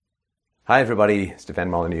Hi everybody,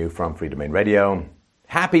 Stefan Molyneux from Free Domain Radio.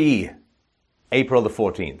 Happy April the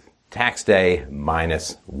 14th, tax day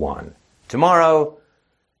 -1. Tomorrow,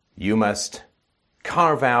 you must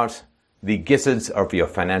carve out the gizzards of your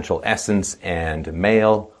financial essence and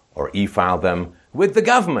mail or e-file them with the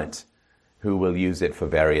government, who will use it for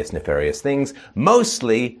various nefarious things.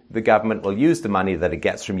 Mostly, the government will use the money that it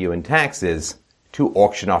gets from you in taxes to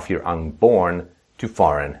auction off your unborn to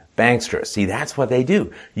foreign banksters. See, that's what they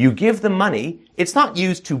do. You give them money. It's not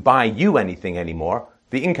used to buy you anything anymore.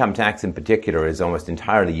 The income tax in particular is almost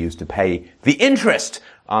entirely used to pay the interest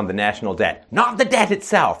on the national debt. Not the debt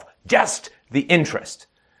itself, just the interest.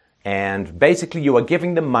 And basically you are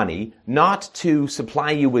giving them money not to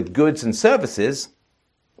supply you with goods and services,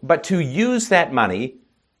 but to use that money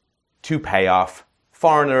to pay off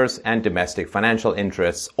foreigners and domestic financial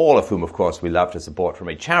interests, all of whom, of course, we love to support from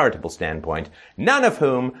a charitable standpoint, none of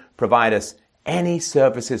whom provide us any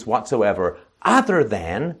services whatsoever other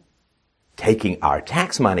than taking our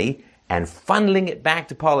tax money and funneling it back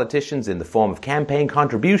to politicians in the form of campaign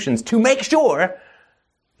contributions to make sure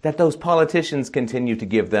that those politicians continue to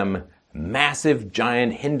give them massive,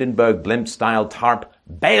 giant Hindenburg blimp-style TARP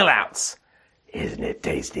bailouts. Isn't it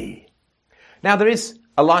tasty? Now, there is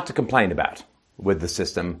a lot to complain about with the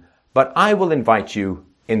system, but I will invite you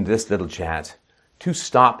in this little chat to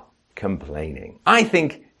stop complaining. I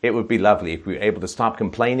think it would be lovely if we were able to stop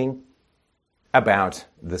complaining about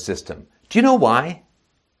the system. Do you know why?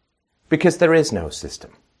 Because there is no system.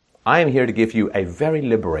 I am here to give you a very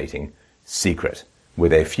liberating secret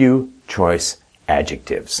with a few choice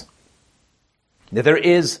adjectives. There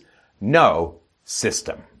is no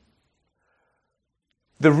system.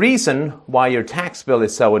 The reason why your tax bill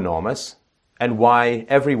is so enormous, and why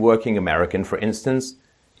every working American, for instance,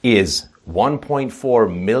 is $1.4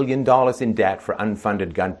 million in debt for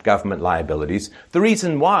unfunded government liabilities. The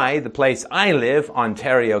reason why the place I live,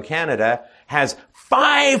 Ontario, Canada, has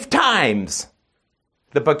 5 times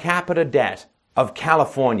the per capita debt of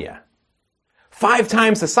California. 5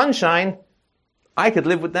 times the sunshine. I could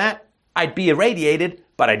live with that. I'd be irradiated,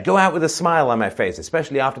 but I'd go out with a smile on my face,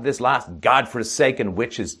 especially after this last godforsaken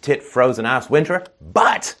witch's tit frozen ass winter.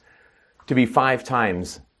 But to be 5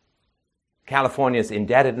 times California's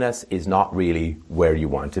indebtedness is not really where you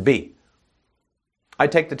want to be. I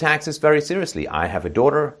take the taxes very seriously. I have a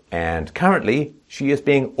daughter, and currently she is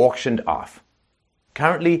being auctioned off.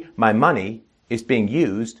 Currently, my money is being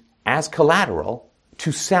used as collateral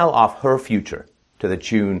to sell off her future to the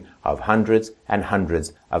tune of hundreds and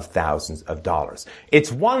hundreds of thousands of dollars.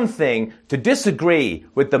 It's one thing to disagree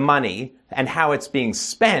with the money and how it's being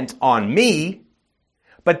spent on me,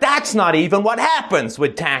 but that's not even what happens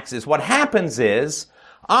with taxes. What happens is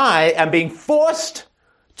I am being forced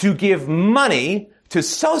to give money to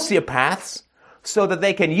sociopaths so that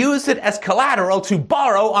they can use it as collateral to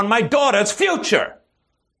borrow on my daughter's future.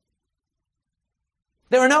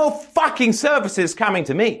 There are no fucking services coming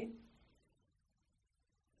to me.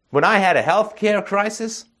 When I had a healthcare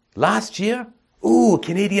crisis last year,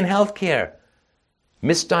 Canadian healthcare.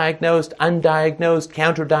 Misdiagnosed, undiagnosed,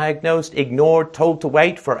 counterdiagnosed, ignored, told to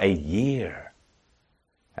wait for a year.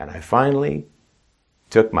 And I finally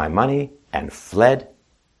took my money and fled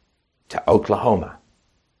to Oklahoma,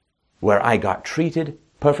 where I got treated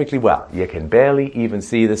perfectly well. You can barely even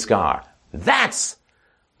see the scar. That's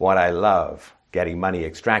what I love getting money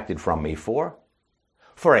extracted from me for.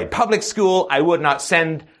 For a public school I would not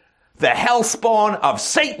send the hellspawn of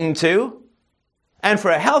Satan to, and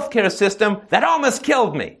for a healthcare system that almost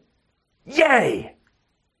killed me. Yay!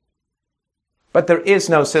 But there is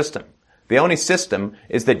no system. The only system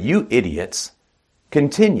is that you idiots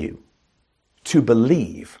continue to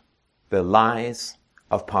believe the lies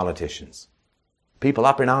of politicians. People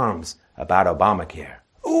up in arms about Obamacare.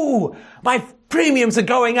 My premiums are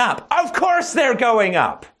going up. Of course they're going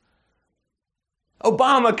up.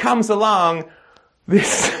 Obama comes along,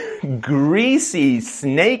 this greasy,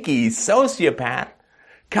 snaky sociopath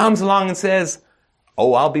comes along and says,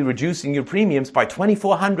 I'll be reducing your premiums by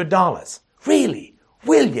 $2,400. Really?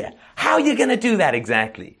 Will you? How are you going to do that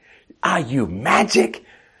exactly? Are you magic?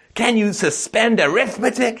 Can you suspend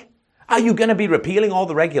arithmetic? Are you going to be repealing all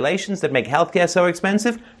the regulations that make healthcare so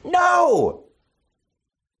expensive? No!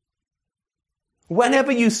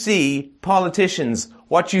 Whenever you see politicians,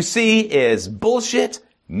 what you see is bullshit,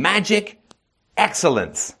 magic,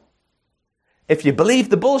 excellence. If you believe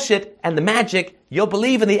the bullshit and the magic, you'll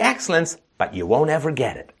believe in the excellence, but you won't ever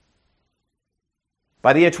get it.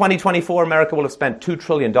 By the year 2024, America will have spent $2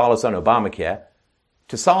 trillion on Obamacare.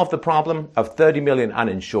 To solve the problem of 30 million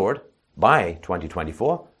uninsured by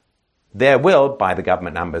 2024, there will, by the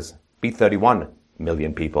government numbers, be 31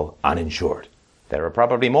 million people uninsured. There are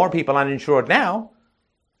probably more people uninsured now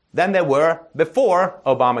than there were before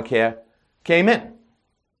Obamacare came in.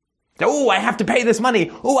 Oh, I have to pay this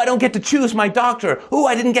money. Oh, I don't get to choose my doctor. Oh,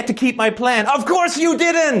 I didn't get to keep my plan. Of course you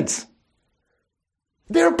didn't.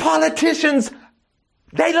 They're politicians.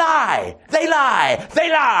 They lie. They lie. They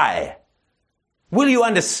lie. Will you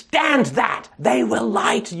understand that? They will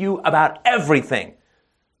lie to you about everything.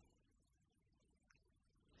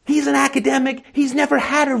 He's an academic. He's never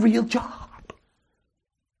had a real job.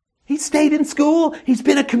 He stayed in school. He's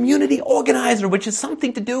been a community organizer, which is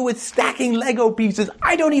something to do with stacking Lego pieces.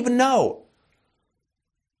 I don't even know.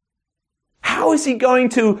 How is he going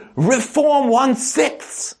to reform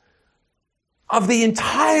 1/6 of the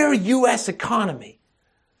entire U.S. economy?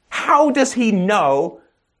 How does he know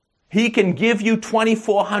he can give you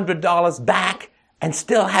 $2,400 back and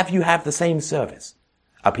still have you have the same service?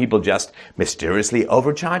 Are people just mysteriously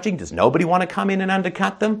overcharging? Does nobody want to come in and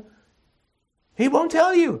undercut them? He won't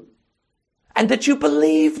tell you. And that you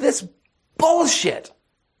believe this bullshit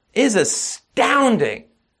is astounding.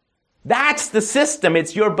 That's the system.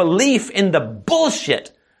 It's your belief in the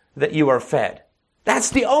bullshit that you are fed. That's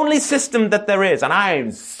the only system that there is. And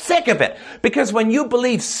I'm sick of it. Because when you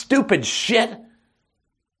believe stupid shit,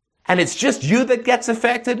 and it's just you that gets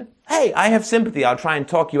affected, hey, I have sympathy. I'll try and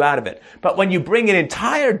talk you out of it. But when you bring an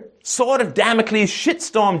entire sort of Damocles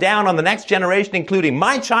shitstorm down on the next generation, including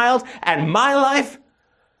my child and my life,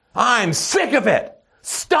 I'm sick of it.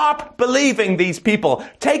 Stop believing these people.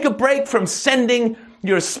 Take a break from sending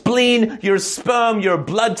your spleen, your sperm, your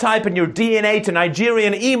blood type, and your DNA to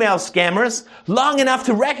Nigerian email scammers long enough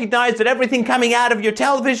to recognize that everything coming out of your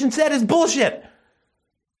television set is bullshit.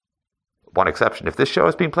 One exception. If this show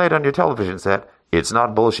is being played on your television set, it's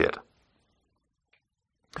not bullshit.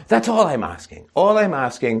 That's all I'm asking. All I'm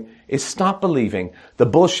asking is stop believing the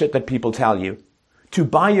bullshit that people tell you to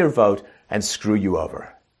buy your vote and screw you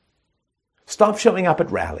over. Stop showing up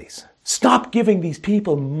at rallies. Stop giving these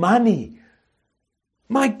people money.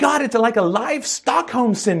 My God, it's like a live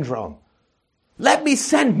Stockholm syndrome. Let me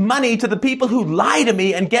send money to the people who lie to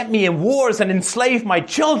me and get me in wars and enslave my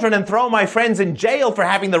children and throw my friends in jail for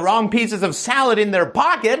having the wrong pieces of salad in their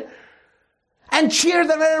pocket and cheer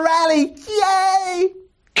them at a rally. Yay!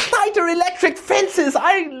 Tighter electric fences.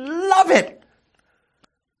 I love it.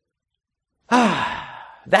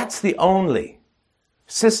 That's the only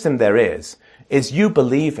system there is you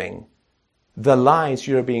believing the lies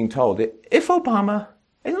you're being told. If Obama,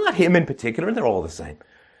 and not him in particular, they're all the same.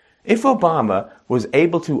 If Obama was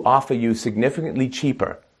able to offer you significantly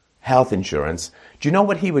cheaper health insurance, do you know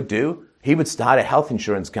what he would do? He would start a health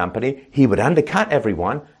insurance company, he would undercut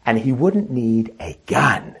everyone, and he wouldn't need a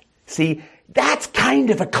gun. See, that's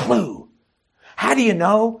kind of a clue. How do you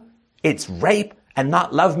know it's rape and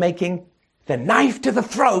not lovemaking? The knife to the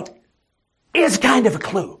throat is kind of a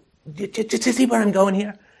clue. Do you see where I'm going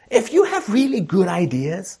here? If you have really good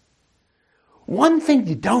ideas, one thing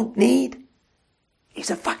you don't need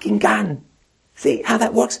is a fucking gun. See how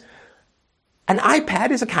that works? An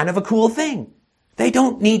iPad is a kind of a cool thing. They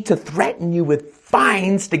don't need to threaten you with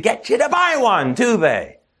fines to get you to buy one, do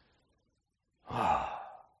they?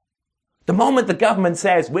 The moment the government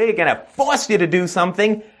says, we're going to force you to do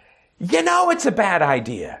something, you know it's a bad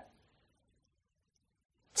idea.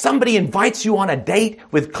 Somebody invites you on a date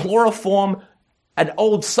with chloroform, an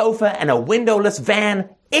old sofa, and a windowless van.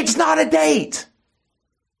 It's not a date.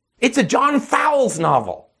 It's a John Fowles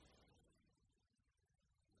novel.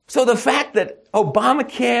 So the fact that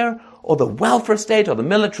Obamacare or the welfare state or the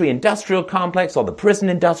military industrial complex or the prison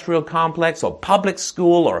industrial complex or public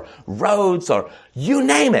school or roads or you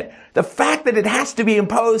name it, the fact that it has to be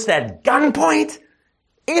imposed at gunpoint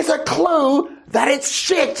is a clue that it's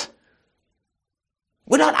shit.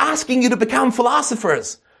 We're not asking you to become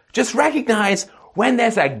philosophers. Just recognize when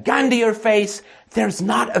there's a gun to your face, there's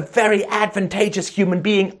not a very advantageous human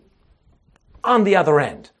being on the other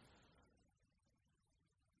end.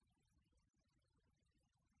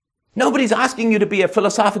 Nobody's asking you to be a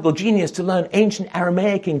philosophical genius to learn ancient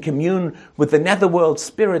Aramaic and commune with the netherworld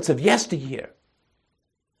spirits of yesteryear.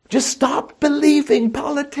 Just stop believing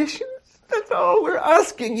politicians. That's all we're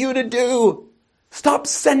asking you to do. Stop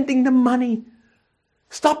sending them money.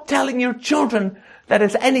 Stop telling your children that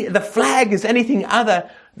the flag is anything other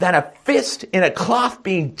than a fist in a cloth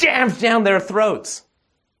being jammed down their throats.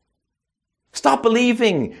 Stop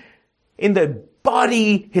believing in the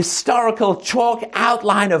body historical chalk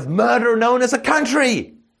outline of murder known as a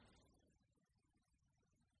country.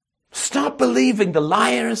 Stop believing the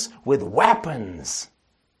liars with weapons.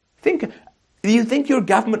 Do you think your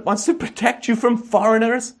government wants to protect you from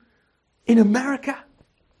foreigners in America?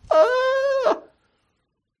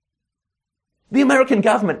 The American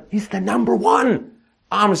government is the number one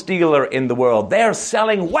arms dealer in the world. They're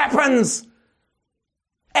selling weapons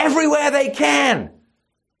everywhere they can.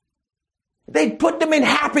 They'd put them in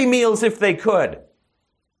Happy Meals if they could.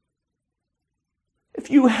 If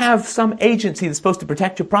you have some agency that's supposed to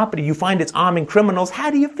protect your property, you find it's arming criminals, how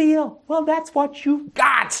do you feel? Well, that's what you've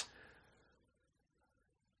got.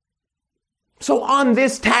 So on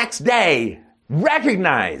this tax day,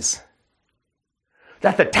 recognize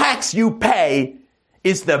that the tax you pay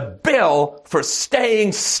is the bill for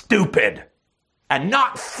staying stupid and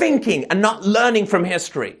not thinking and not learning from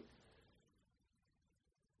history.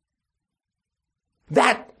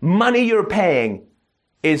 That money you're paying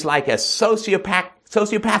is like a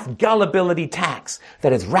sociopath gullibility tax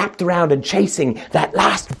that is wrapped around and chasing that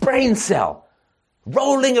last brain cell,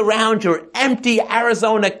 rolling around your empty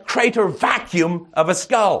Arizona crater vacuum of a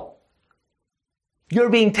skull. You're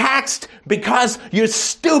being taxed because you're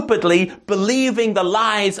stupidly believing the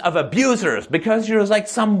lies of abusers, because you're like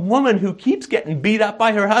some woman who keeps getting beat up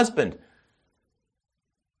by her husband.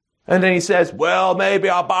 And then he says, well, maybe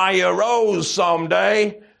I'll buy you a rose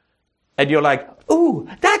someday. And you're like, ooh,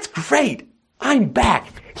 that's great. I'm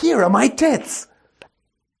back. Here are my tits.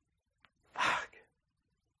 Fuck.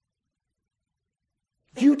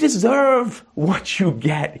 You deserve what you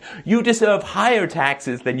get. You deserve higher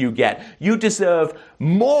taxes than you get. You deserve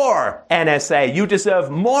more NSA. You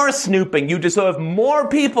deserve more snooping. You deserve more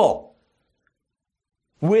people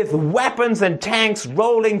with weapons and tanks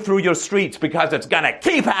rolling through your streets, because it's going to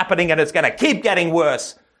keep happening and it's going to keep getting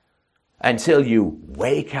worse until you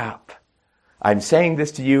wake up. I'm saying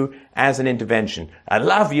this to you as an intervention. I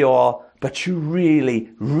love you all, but you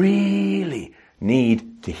really, really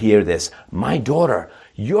need to hear this. My daughter,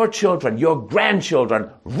 your children, your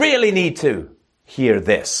grandchildren really need to hear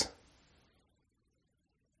this.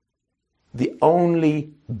 The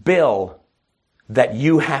only bill that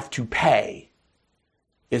you have to pay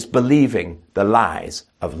is believing the lies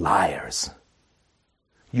of liars.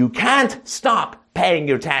 You can't stop paying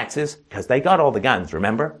your taxes because they got all the guns,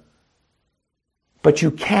 remember? But you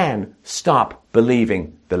can stop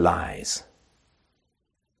believing the lies.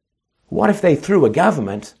 What if they threw a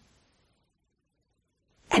government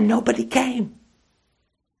and nobody came?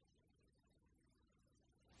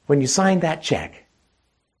 When you sign that check,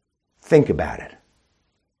 think about it.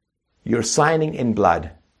 You're signing in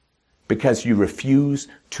blood because you refuse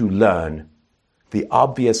to learn the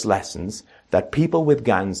obvious lessons that people with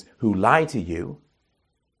guns who lie to you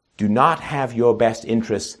do not have your best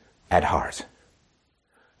interests at heart.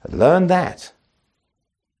 Learn that,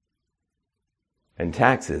 and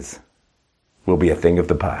taxes will be a thing of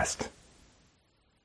the past.